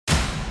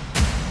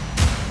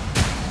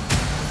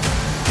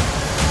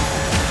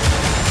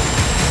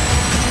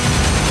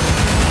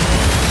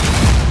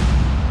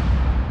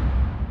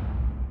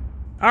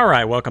All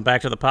right, welcome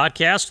back to the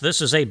podcast. This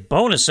is a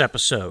bonus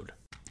episode.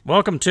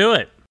 Welcome to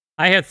it.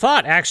 I had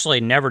thought actually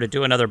never to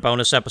do another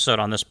bonus episode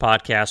on this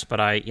podcast,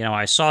 but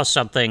I saw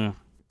something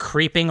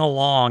creeping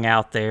along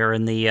out there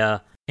in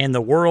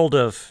the world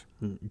of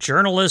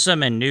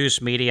journalism and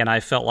news media, and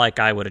I felt like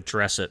I would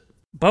address it.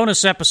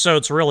 Bonus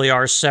episodes really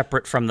are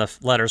separate from the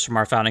Letters from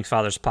Our Founding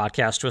Fathers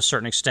podcast to a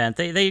certain extent.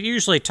 They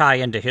usually tie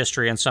into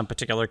history in some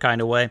particular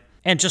kind of way,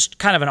 and just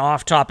kind of an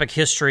off-topic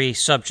history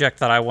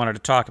subject that I wanted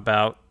to talk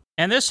about.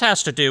 And this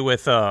has to do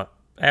with,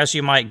 as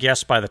you might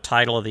guess by the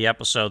title of the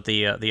episode,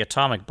 the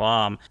atomic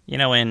bomb. You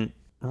know, in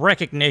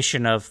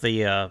recognition of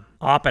the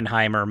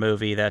Oppenheimer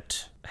movie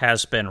that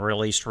has been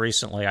released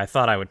recently, I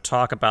thought I would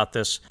talk about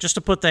this just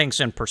to put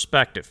things in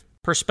perspective.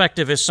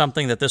 Perspective is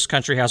something that this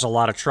country has a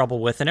lot of trouble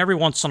with, and every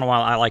once in a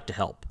while I like to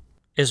help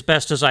as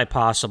best as I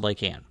possibly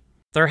can.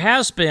 There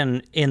has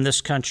been in this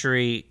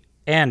country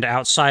and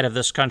outside of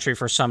this country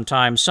for some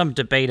time some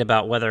debate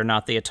about whether or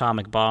not the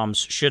atomic bombs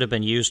should have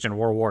been used in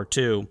World War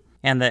II.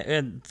 And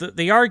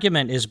the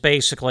argument is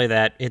basically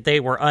that they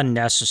were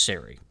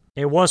unnecessary.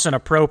 It wasn't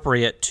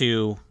appropriate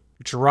to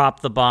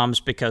drop the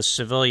bombs because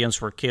civilians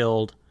were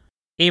killed,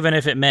 even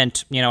if it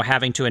meant,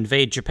 having to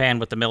invade Japan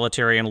with the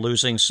military and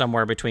losing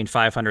somewhere between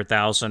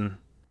 500,000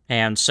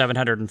 and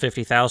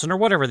 750,000, or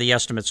whatever the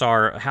estimates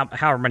are,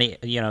 how many,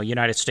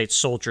 United States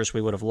soldiers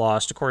we would have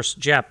lost. Of course,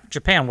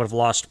 Japan would have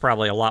lost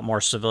probably a lot more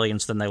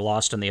civilians than they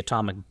lost in the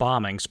atomic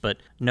bombings, but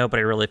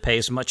nobody really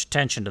pays much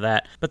attention to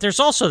that. But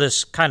there's also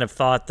this kind of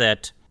thought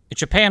that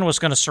Japan was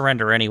going to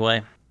surrender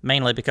anyway,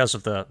 mainly because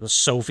of the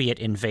Soviet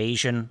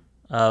invasion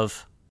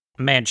of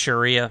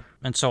Manchuria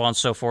and so on and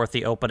so forth,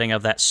 the opening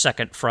of that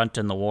second front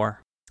in the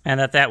war. And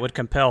that would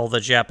compel the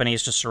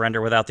Japanese to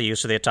surrender without the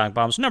use of the atomic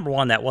bombs. Number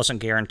one, that wasn't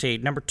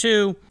guaranteed. Number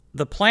two,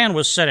 the plan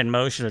was set in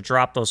motion to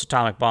drop those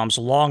atomic bombs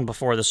long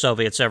before the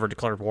Soviets ever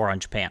declared war on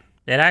Japan.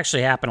 It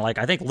actually happened,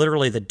 I think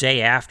literally the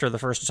day after the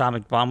first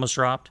atomic bomb was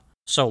dropped.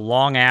 So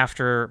long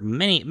after,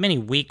 many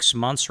weeks,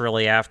 months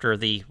really after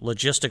the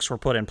logistics were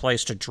put in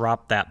place to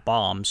drop that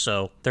bomb.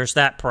 So there's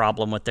that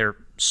problem with their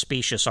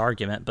specious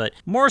argument. But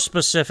more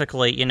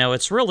specifically,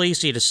 it's real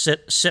easy to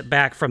sit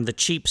back from the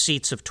cheap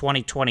seats of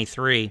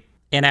 2023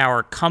 in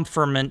our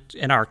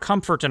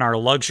comfort and our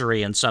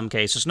luxury in some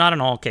cases, not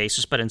in all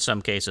cases, but in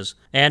some cases,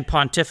 and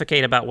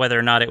pontificate about whether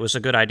or not it was a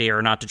good idea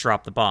or not to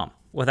drop the bomb,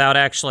 without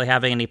actually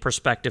having any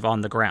perspective on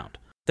the ground.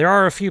 There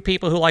are a few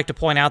people who like to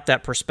point out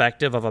that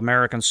perspective of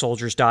American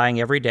soldiers dying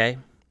every day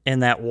in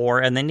that war,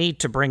 and they need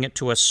to bring it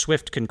to a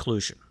swift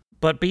conclusion.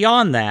 But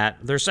beyond that,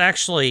 there's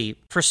actually,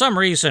 for some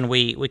reason,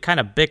 we kind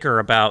of bicker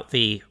about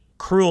the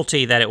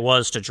cruelty that it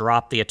was to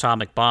drop the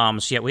atomic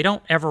bombs, yet we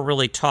don't ever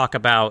really talk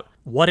about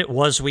what it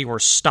was we were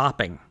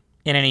stopping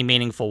in any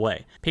meaningful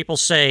way. People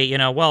say,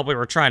 we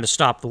were trying to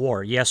stop the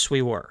war. Yes,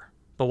 we were.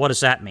 But what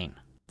does that mean?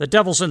 The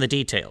devil's in the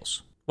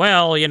details.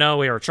 Well, we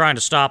were trying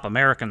to stop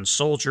American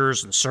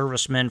soldiers and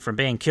servicemen from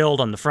being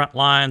killed on the front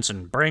lines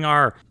and bring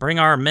our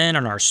men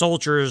and our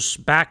soldiers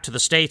back to the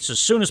States as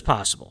soon as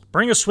possible.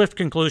 Bring a swift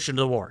conclusion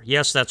to the war.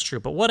 Yes, that's true.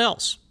 But what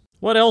else?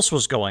 What else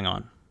was going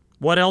on?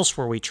 What else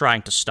were we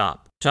trying to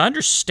stop? To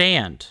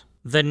understand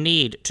the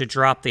need to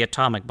drop the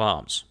atomic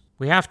bombs,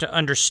 we have to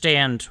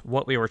understand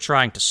what we were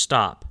trying to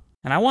stop.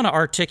 And I want to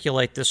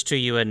articulate this to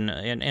you in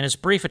as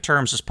brief a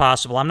terms as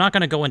possible. I'm not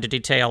going to go into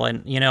detail,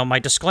 and, my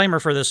disclaimer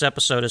for this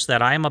episode is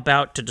that I am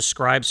about to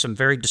describe some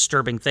very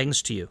disturbing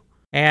things to you.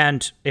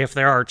 And if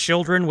there are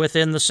children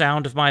within the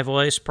sound of my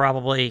voice,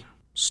 probably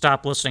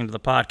stop listening to the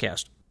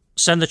podcast.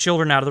 Send the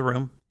children out of the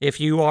room. If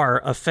you are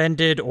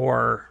offended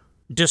or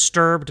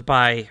disturbed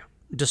by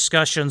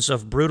discussions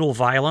of brutal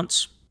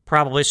violence,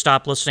 probably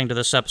stop listening to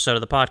this episode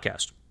of the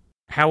podcast.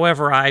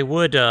 However, I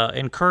would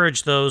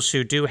encourage those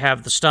who do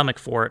have the stomach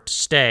for it to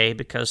stay,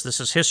 because this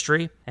is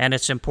history, and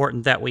it's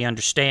important that we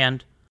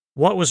understand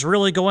what was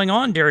really going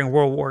on during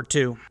World War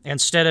II,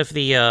 instead of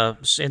the,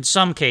 in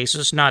some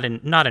cases, not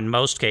in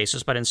most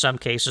cases, but in some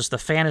cases, the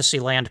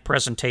Fantasyland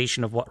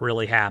presentation of what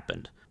really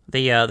happened.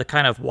 The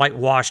kind of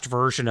whitewashed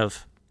version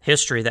of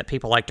history that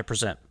people like to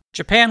present.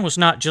 Japan was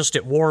not just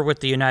at war with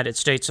the United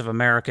States of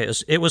America,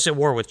 it was at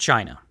war with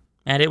China,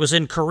 and it was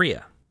in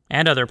Korea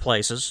and other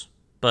places.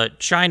 But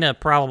China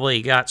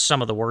probably got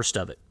some of the worst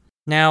of it.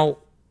 Now,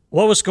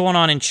 what was going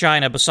on in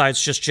China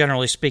besides just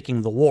generally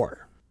speaking the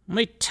war? Let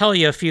me tell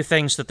you a few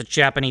things that the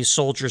Japanese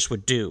soldiers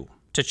would do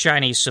to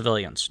Chinese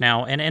civilians.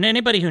 Now, and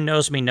anybody who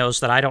knows me knows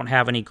that I don't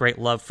have any great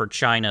love for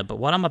China, but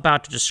what I'm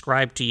about to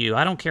describe to you,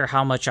 I don't care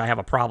how much I have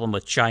a problem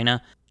with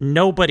China,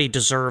 nobody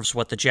deserves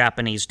what the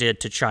Japanese did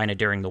to China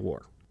during the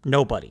war.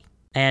 Nobody.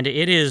 And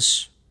it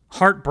is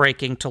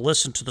heartbreaking to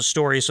listen to the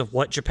stories of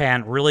what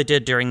Japan really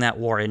did during that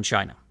war in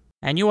China.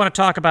 And you want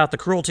to talk about the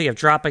cruelty of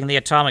dropping the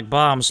atomic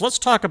bombs, let's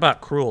talk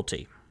about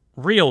cruelty.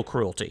 Real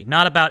cruelty.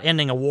 Not about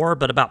ending a war,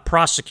 but about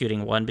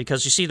prosecuting one,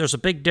 because you see, there's a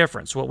big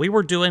difference. What we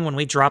were doing when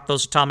we dropped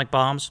those atomic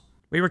bombs,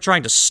 we were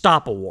trying to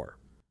stop a war.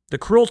 The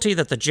cruelty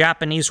that the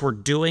Japanese were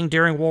doing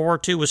during World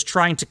War II was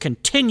trying to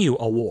continue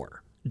a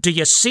war. Do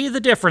you see the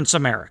difference,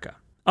 America?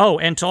 Oh,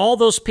 and to all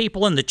those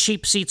people in the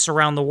cheap seats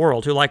around the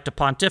world who like to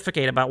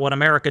pontificate about what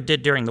America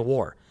did during the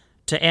war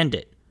to end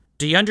it,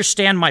 do you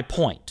understand my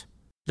point?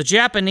 The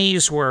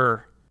Japanese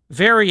were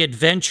very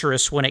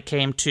adventurous when it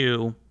came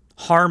to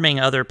harming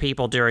other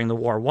people during the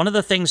war. One of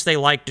the things they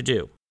liked to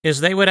do is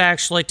they would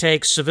actually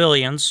take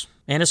civilians,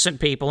 innocent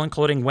people,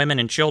 including women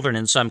and children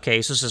in some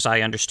cases, as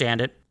I understand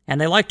it, and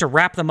they like to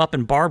wrap them up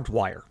in barbed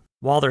wire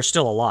while they're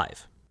still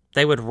alive.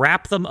 They would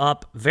wrap them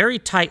up very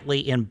tightly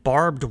in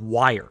barbed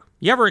wire.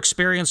 You ever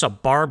experience a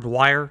barbed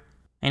wire?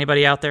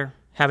 Anybody out there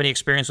have any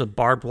experience with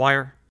barbed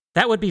wire?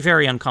 That would be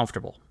very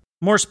uncomfortable.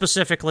 More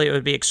specifically, it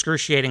would be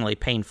excruciatingly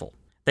painful.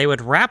 They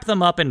would wrap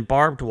them up in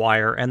barbed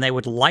wire, and they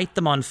would light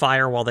them on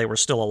fire while they were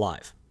still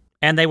alive.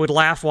 And they would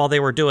laugh while they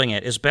were doing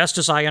it, as best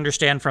as I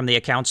understand from the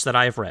accounts that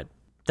I've read.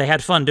 They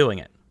had fun doing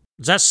it.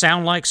 Does that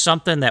sound like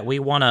something that we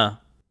want to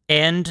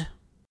end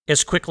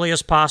as quickly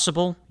as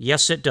possible?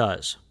 Yes, it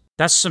does.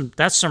 That's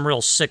some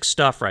real sick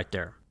stuff right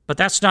there. But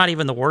that's not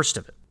even the worst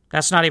of it.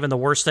 That's not even the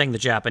worst thing the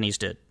Japanese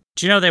did.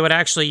 Do you know they would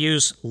actually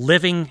use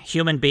living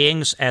human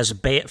beings as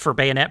for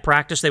bayonet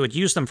practice? They would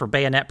use them for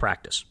bayonet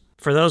practice.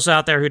 For those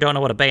out there who don't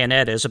know what a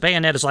bayonet is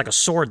like a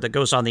sword that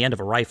goes on the end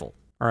of a rifle,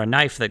 or a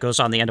knife that goes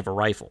on the end of a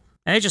rifle.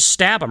 And they just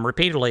stab them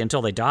repeatedly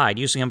until they died,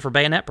 using them for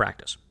bayonet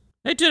practice.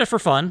 They did it for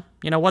fun.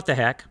 You know, what the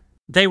heck?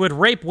 They would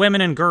rape women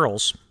and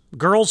girls.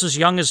 Girls as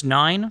young as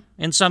 9,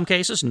 in some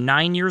cases,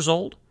 9 years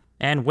old,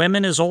 and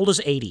women as old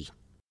as 80.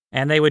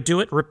 And they would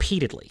do it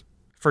repeatedly,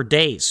 for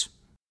days.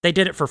 They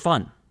did it for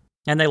fun,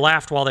 and they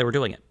laughed while they were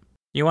doing it.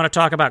 You want to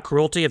talk about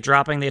cruelty of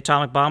dropping the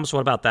atomic bombs?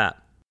 What about that?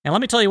 And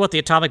let me tell you what the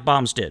atomic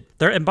bombs did.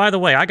 And by the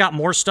way, I got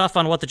more stuff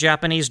on what the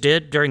Japanese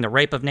did during the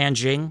rape of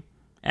Nanjing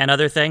and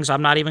other things.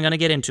 I'm not even going to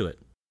get into it.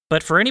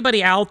 But for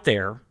anybody out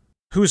there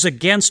who's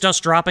against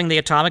us dropping the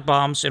atomic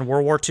bombs in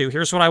World War II,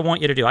 here's what I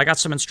want you to do. I got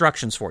some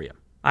instructions for you.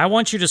 I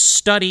want you to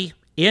study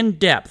in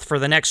depth for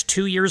the next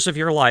 2 years of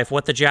your life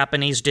what the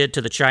Japanese did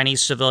to the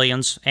Chinese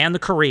civilians and the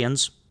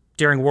Koreans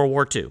during World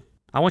War II.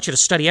 I want you to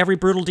study every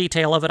brutal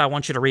detail of it. I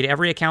want you to read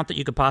every account that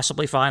you could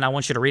possibly find. I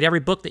want you to read every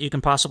book that you can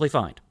possibly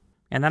find.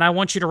 And then I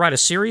want you to write a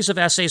series of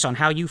essays on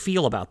how you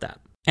feel about that.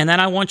 And then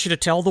I want you to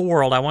tell the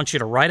world, I want you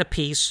to write a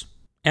piece,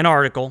 an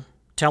article,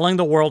 telling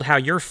the world how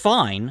you're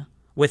fine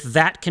with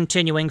that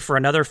continuing for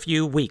another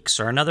few weeks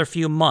or another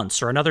few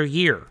months or another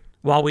year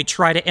while we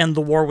try to end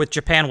the war with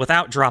Japan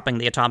without dropping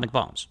the atomic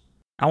bombs.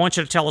 I want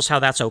you to tell us how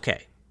that's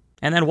okay.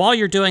 And then while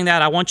you're doing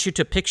that, I want you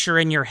to picture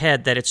in your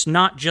head that it's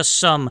not just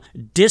some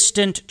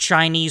distant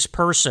Chinese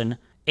person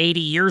 80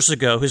 years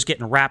ago who's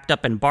getting wrapped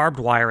up in barbed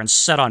wire and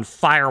set on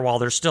fire while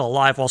they're still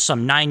alive while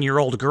some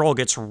 9-year-old girl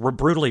gets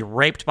brutally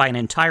raped by an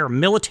entire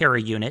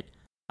military unit.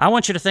 I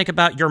want you to think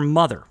about your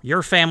mother,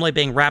 your family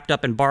being wrapped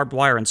up in barbed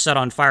wire and set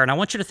on fire, and I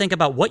want you to think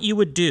about what you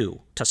would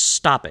do to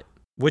stop it.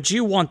 Would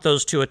you want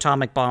those 2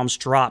 atomic bombs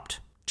dropped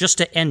just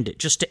to end it,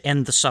 just to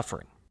end the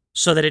suffering,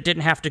 so that it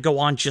didn't have to go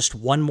on just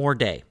one more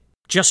day?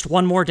 Just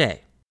one more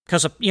day.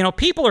 Because,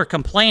 people are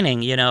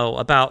complaining,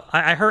 about...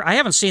 I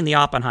haven't seen the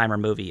Oppenheimer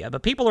movie yet,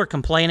 but people are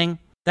complaining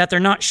that they're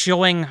not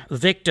showing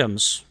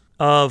victims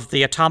of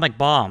the atomic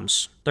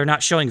bombs. They're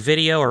not showing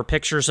video or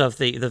pictures of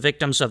the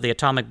victims of the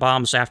atomic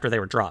bombs after they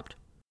were dropped.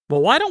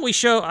 Well, why don't we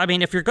show... I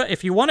mean, if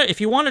you want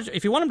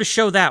them to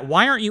show that,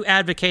 why aren't you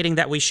advocating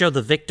that we show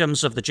the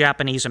victims of the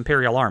Japanese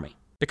Imperial Army?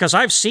 Because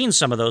I've seen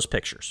some of those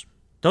pictures.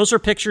 Those are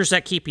pictures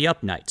that keep you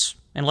up nights,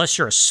 unless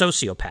you're a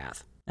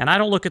sociopath. And I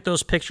don't look at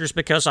those pictures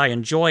because I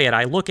enjoy it.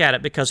 I look at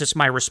it because it's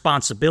my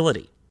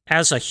responsibility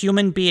as a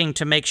human being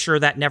to make sure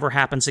that never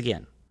happens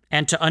again,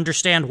 and to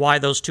understand why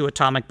those 2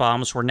 atomic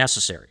bombs were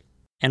necessary,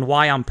 and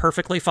why I'm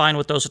perfectly fine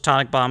with those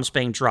atomic bombs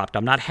being dropped.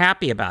 I'm not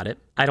happy about it.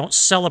 I don't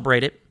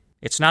celebrate it.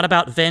 It's not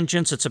about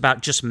vengeance. It's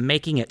about just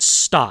making it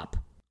stop.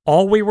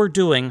 All we were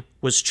doing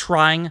was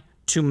trying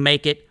to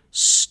make it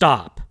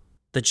stop.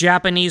 The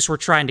Japanese were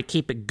trying to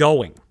keep it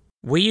going.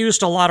 We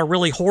used a lot of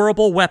really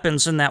horrible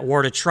weapons in that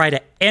war to try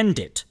to end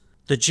it.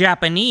 The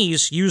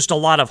Japanese used a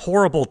lot of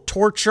horrible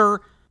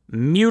torture,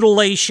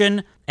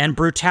 mutilation, and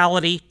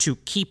brutality to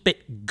keep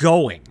it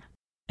going.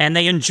 And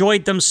they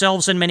enjoyed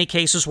themselves in many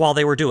cases while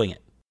they were doing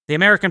it. The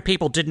American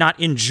people did not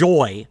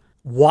enjoy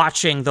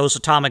watching those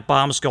atomic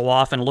bombs go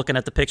off and looking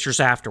at the pictures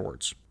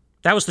afterwards.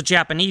 That was the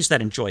Japanese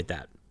that enjoyed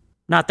that.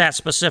 Not that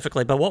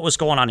specifically, but what was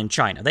going on in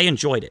China. They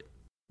enjoyed it.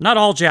 Not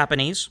all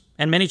Japanese,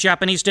 and many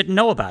Japanese didn't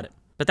know about it.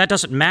 But that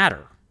doesn't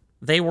matter.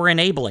 They were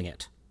enabling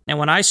it. And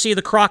when I see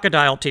the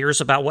crocodile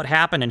tears about what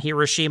happened in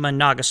Hiroshima and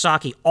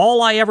Nagasaki,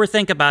 all I ever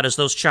think about is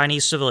those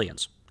Chinese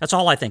civilians. That's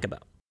all I think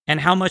about.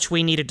 And how much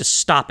we needed to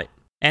stop it.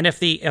 And if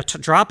the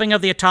dropping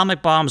of the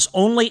atomic bombs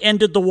only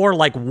ended the war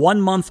like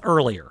 1 month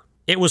earlier,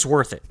 it was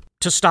worth it.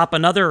 To stop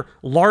another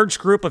large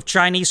group of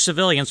Chinese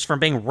civilians from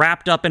being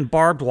wrapped up in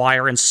barbed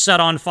wire and set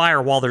on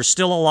fire while they're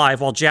still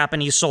alive while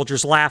Japanese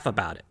soldiers laugh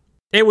about it.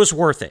 It was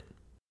worth it.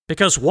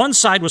 Because one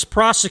side was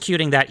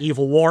prosecuting that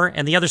evil war,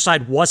 and the other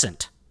side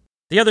wasn't.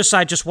 The other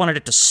side just wanted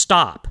it to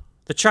stop.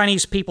 The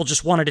Chinese people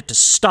just wanted it to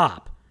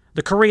stop.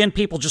 The Korean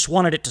people just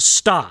wanted it to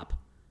stop.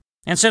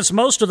 And since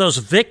most of those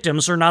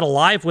victims are not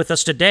alive with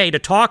us today to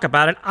talk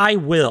about it, I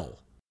will.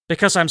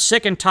 because I'm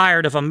sick and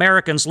tired of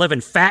Americans living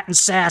fat and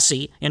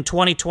sassy in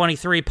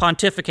 2023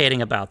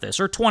 pontificating about this,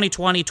 or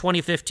 2020,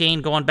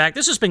 2015, going back.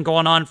 This has been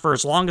going on for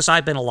as long as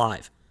I've been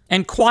alive.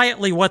 And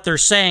quietly what they're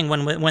saying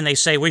when they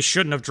say we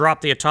shouldn't have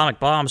dropped the atomic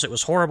bombs, it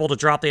was horrible to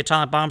drop the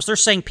atomic bombs, they're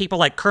saying people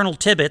like Colonel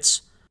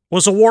Tibbets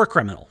was a war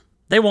criminal.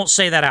 They won't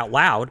say that out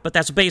loud, but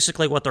that's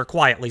basically what they're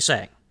quietly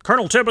saying.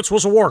 Colonel Tibbets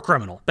was a war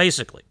criminal,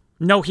 basically.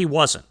 No, he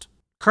wasn't.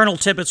 Colonel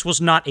Tibbets was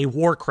not a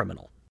war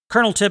criminal.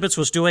 Colonel Tibbets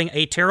was doing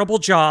a terrible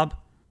job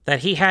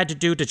that he had to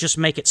do to just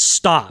make it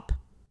stop,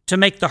 to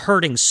make the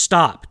hurting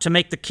stop, to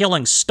make the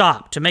killing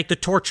stop, to make the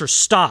torture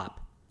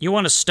stop. You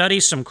want to study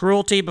some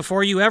cruelty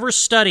before you ever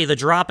study the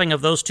dropping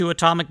of those 2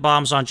 atomic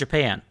bombs on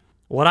Japan?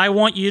 What I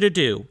want you to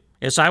do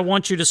is I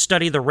want you to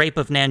study the rape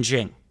of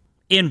Nanjing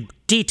in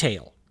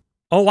detail.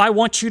 Oh, I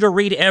want you to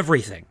read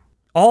everything,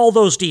 all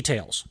those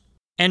details.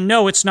 And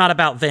no, it's not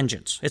about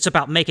vengeance. It's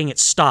about making it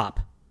stop.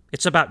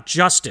 It's about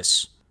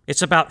justice.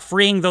 It's about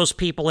freeing those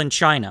people in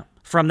China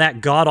from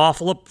that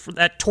god-awful,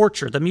 that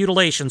torture, the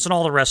mutilations, and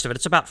all the rest of it.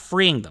 It's about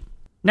freeing them.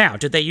 Now,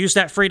 did they use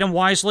that freedom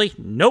wisely?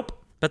 Nope.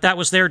 But that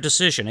was their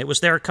decision. It was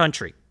their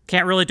country.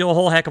 Can't really do a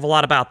whole heck of a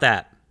lot about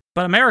that.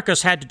 But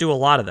America's had to do a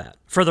lot of that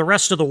for the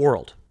rest of the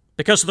world,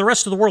 because the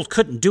rest of the world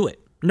couldn't do it.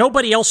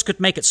 Nobody else could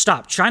make it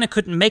stop. China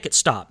couldn't make it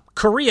stop.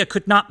 Korea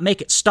could not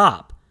make it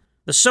stop.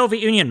 The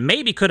Soviet Union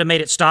maybe could have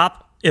made it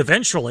stop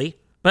eventually,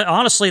 but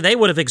honestly, they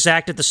would have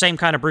exacted the same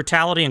kind of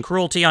brutality and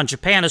cruelty on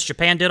Japan as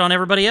Japan did on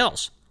everybody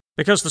else.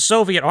 Because the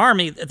Soviet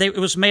army, it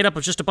was made up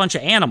of just a bunch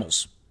of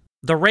animals.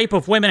 The rape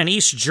of women in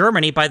East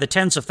Germany by the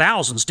tens of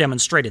thousands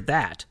demonstrated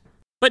that.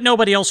 But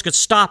nobody else could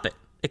stop it,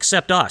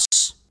 except us.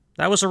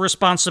 That was a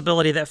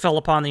responsibility that fell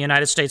upon the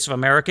United States of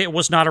America. It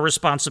was not a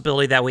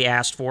responsibility that we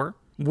asked for.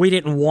 We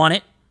didn't want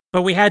it,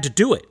 but we had to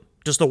do it.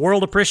 Does the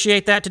world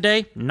appreciate that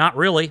today? Not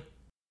really.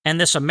 And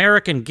this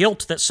American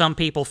guilt that some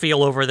people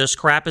feel over this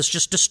crap is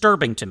just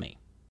disturbing to me.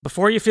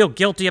 Before you feel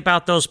guilty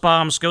about those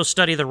bombs, go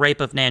study the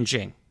rape of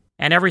Nanjing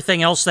and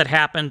everything else that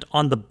happened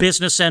on the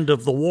business end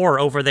of the war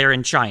over there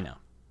in China.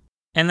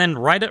 And then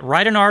write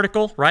an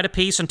article, write a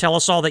piece, and tell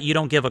us all that you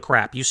don't give a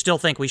crap. You still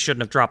think we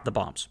shouldn't have dropped the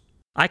bombs.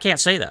 I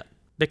can't say that.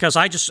 Because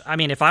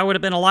if I would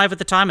have been alive at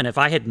the time, and if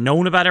I had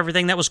known about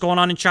everything that was going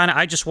on in China,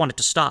 I just want it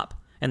to stop.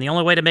 And the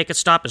only way to make it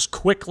stop as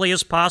quickly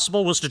as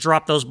possible was to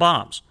drop those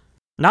bombs.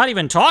 Not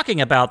even talking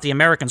about the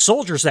American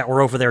soldiers that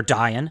were over there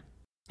dying.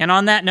 And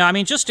on that note,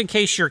 just in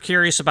case you're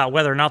curious about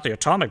whether or not the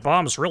atomic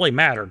bombs really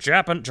matter,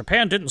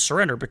 Japan didn't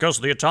surrender because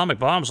of the atomic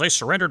bombs. They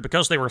surrendered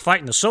because they were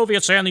fighting the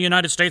Soviets and the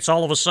United States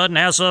all of a sudden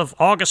as of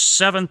August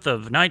 7th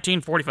of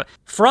 1945.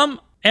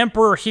 From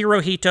Emperor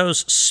Hirohito's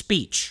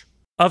speech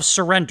of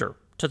surrender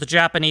to the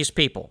Japanese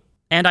people,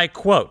 and I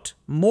quote,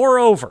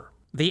 "Moreover,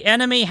 the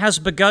enemy has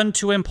begun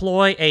to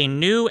employ a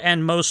new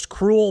and most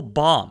cruel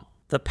bomb,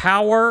 the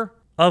power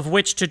of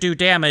which to do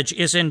damage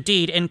is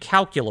indeed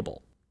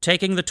incalculable,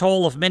 taking the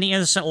toll of many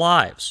innocent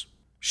lives.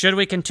 Should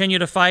we continue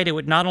to fight, it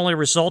would not only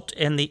result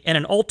in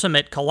an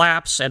ultimate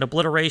collapse and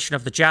obliteration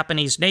of the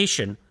Japanese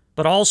nation,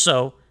 but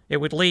also it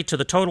would lead to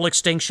the total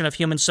extinction of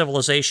human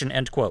civilization,"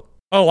 end quote.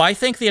 Oh, I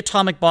think the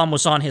atomic bomb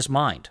was on his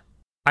mind.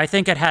 I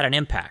think it had an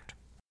impact.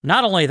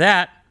 Not only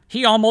that,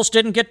 he almost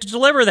didn't get to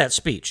deliver that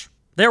speech.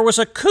 There was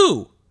a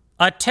coup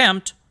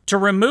attempt to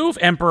remove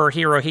Emperor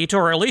Hirohito,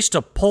 or at least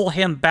to pull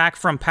him back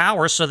from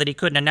power so that he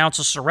couldn't announce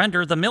a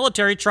surrender. The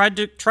military tried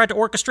to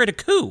orchestrate a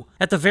coup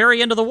at the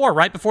very end of the war,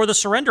 right before the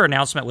surrender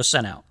announcement was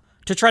sent out,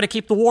 to try to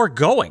keep the war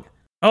going.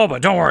 Oh,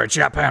 but don't worry,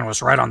 Japan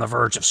was right on the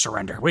verge of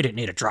surrender. We didn't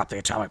need to drop the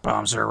atomic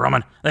bombs there,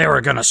 Roman. They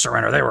were going to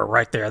surrender. They were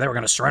right there. They were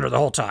going to surrender the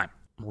whole time.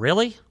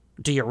 Really?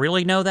 Do you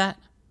really know that?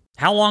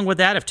 How long would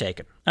that have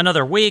taken?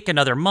 Another week?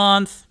 Another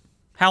month?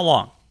 How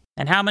long?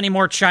 And how many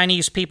more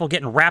Chinese people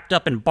getting wrapped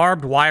up in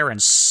barbed wire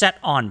and set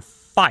on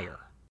fire?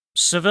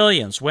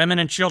 Civilians, women,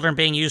 and children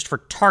being used for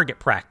target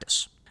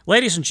practice.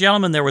 Ladies and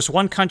gentlemen, there was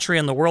one country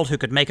in the world who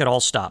could make it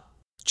all stop.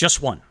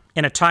 Just one,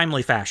 in a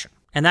timely fashion.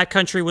 And that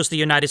country was the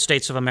United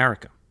States of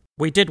America.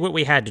 We did what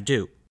we had to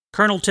do.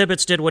 Colonel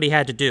Tibbets did what he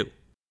had to do.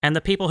 And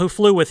the people who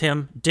flew with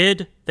him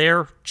did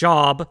their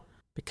job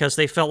because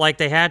they felt like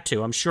they had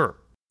to, I'm sure.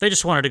 They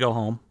just wanted to go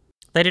home.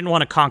 They didn't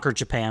want to conquer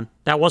Japan.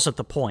 That wasn't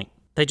the point.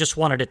 They just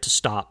wanted it to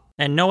stop.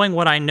 And knowing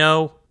what I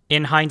know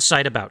in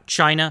hindsight about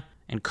China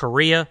and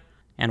Korea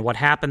and what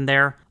happened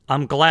there,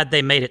 I'm glad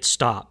they made it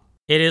stop.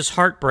 It is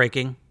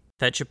heartbreaking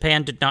that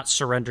Japan did not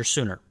surrender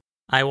sooner.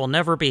 I will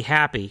never be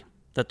happy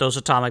that those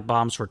atomic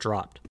bombs were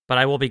dropped. But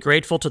I will be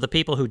grateful to the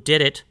people who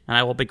did it, and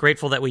I will be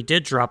grateful that we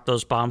did drop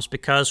those bombs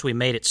because we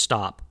made it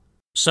stop.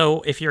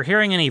 So if you're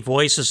hearing any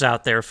voices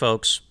out there,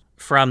 folks,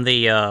 from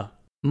the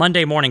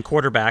Monday morning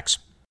quarterbacks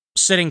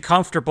sitting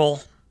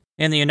comfortable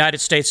in the United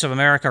States of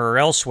America or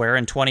elsewhere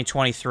in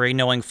 2023,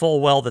 knowing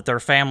full well that their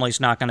family's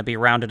not going to be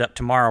rounded up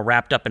tomorrow,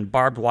 wrapped up in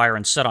barbed wire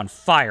and set on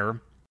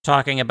fire,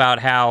 talking about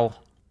how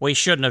we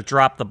shouldn't have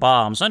dropped the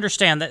bombs.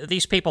 Understand that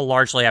these people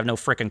largely have no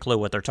frickin' clue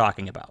what they're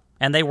talking about.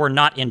 And they were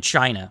not in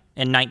China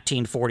in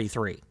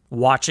 1943,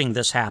 watching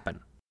this happen,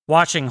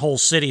 watching whole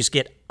cities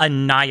get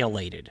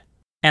annihilated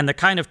And the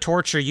kind of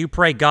torture you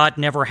pray God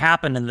never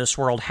happened in this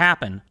world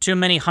happened to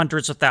many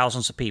hundreds of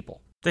thousands of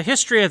people. The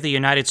history of the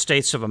United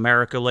States of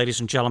America, ladies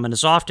and gentlemen,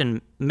 is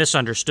often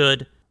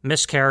misunderstood,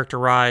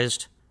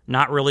 mischaracterized,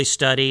 not really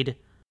studied.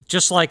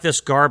 Just like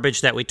this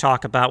garbage that we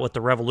talk about with the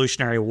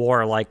Revolutionary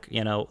War, like,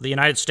 the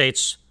United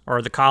States,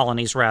 or the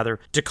colonies rather,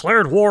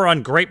 declared war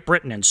on Great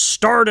Britain and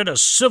started a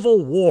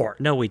civil war.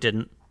 No, we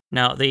didn't.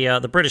 No,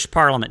 the British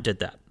Parliament did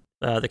that.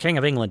 The King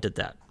of England did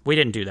that. We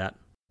didn't do that.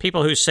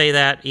 People who say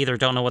that either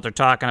don't know what they're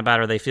talking about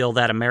or they feel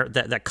that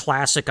that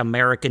classic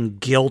American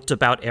guilt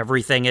about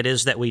everything it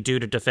is that we do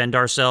to defend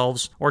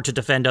ourselves or to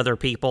defend other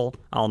people.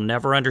 I'll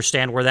never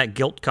understand where that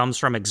guilt comes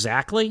from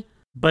exactly,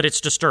 but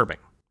it's disturbing.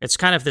 It's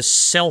kind of this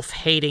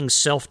self-hating,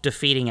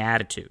 self-defeating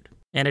attitude.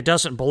 And it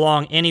doesn't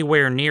belong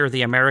anywhere near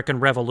the American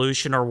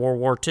Revolution or World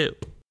War II.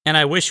 And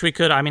I wish we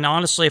could,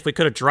 honestly, if we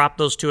could have dropped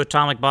those 2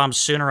 atomic bombs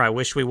sooner, I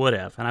wish we would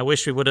have. And I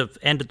wish we would have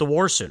ended the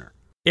war sooner.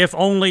 If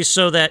only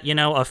so that,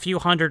 a few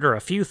hundred or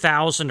a few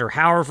thousand or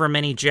however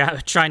many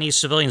Chinese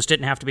civilians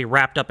didn't have to be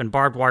wrapped up in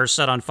barbed wire,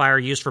 set on fire,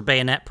 used for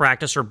bayonet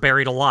practice, or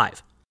buried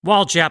alive,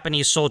 while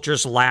Japanese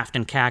soldiers laughed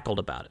and cackled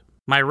about it.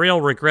 My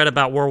real regret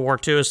about World War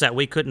II is that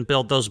we couldn't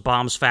build those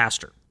bombs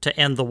faster, to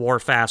end the war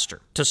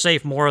faster, to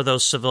save more of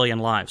those civilian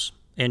lives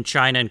in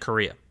China and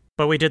Korea.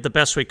 But we did the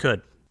best we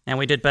could, and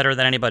we did better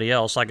than anybody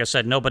else. Like I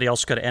said, nobody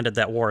else could have ended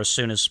that war as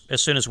soon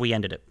as we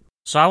ended it.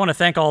 So I want to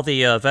thank all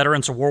the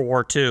veterans of World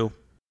War II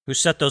who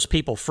set those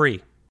people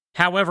free.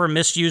 However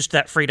misused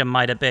that freedom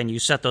might have been, you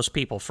set those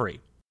people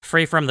free.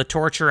 Free from the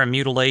torture and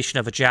mutilation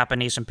of a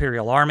Japanese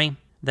Imperial Army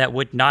that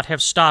would not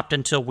have stopped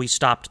until we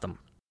stopped them.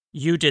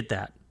 You did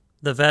that.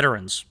 The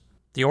veterans,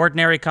 the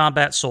ordinary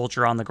combat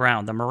soldier on the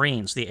ground, the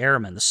Marines, the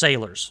airmen, the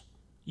sailors.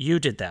 You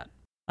did that.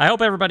 I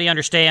hope everybody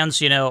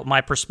understands,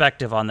 my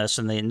perspective on this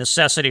and the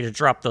necessity to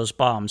drop those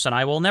bombs. And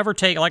I will never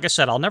take, like I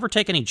said, I'll never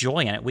take any joy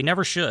in it. We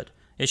never should.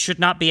 It should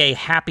not be a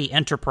happy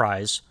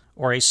enterprise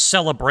or a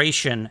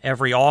celebration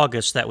every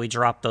August that we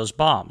drop those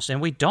bombs.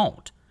 And we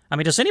don't.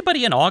 Does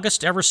anybody in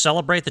August ever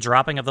celebrate the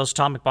dropping of those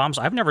atomic bombs?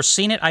 I've never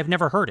seen it. I've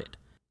never heard it.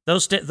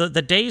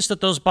 The days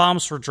that those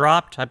bombs were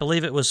dropped, I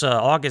believe it was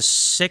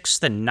August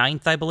 6th and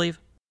 9th, I believe.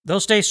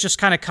 Those days just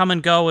kind of come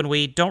and go, and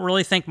we don't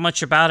really think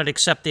much about it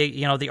except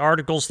the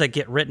articles that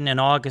get written in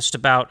August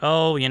about,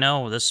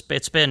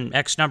 it's been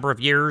X number of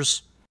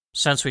years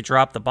since we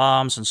dropped the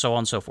bombs and so on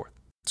and so forth.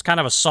 It's kind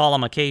of a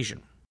solemn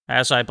occasion,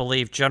 as I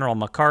believe General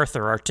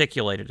MacArthur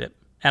articulated it.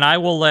 And I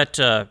will let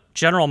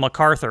General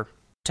MacArthur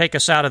take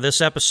us out of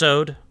this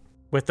episode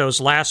with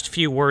those last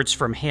few words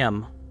from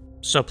him.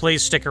 So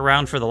please stick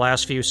around for the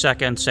last few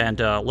seconds and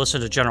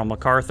listen to General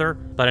MacArthur.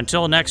 But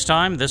until next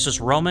time, this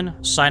is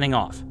Roman signing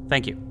off.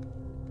 Thank you.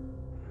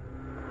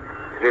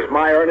 It is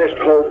my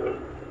earnest hope,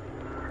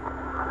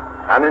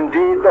 and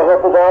indeed the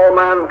hope of all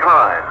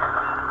mankind,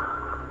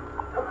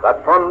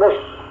 that from this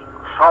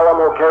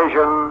solemn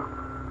occasion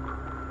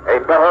a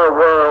better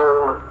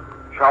world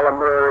shall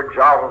emerge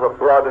out of the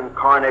blood and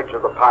carnage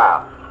of the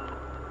past.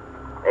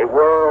 A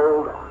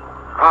world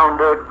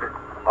founded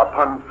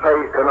upon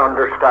faith and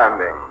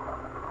understanding.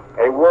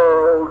 A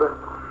world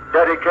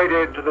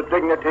dedicated to the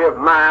dignity of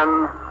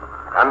man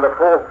and the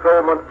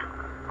fulfillment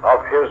of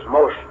his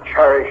most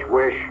cherished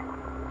wish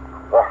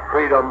for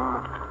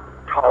freedom,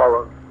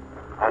 tolerance,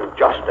 and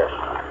justice.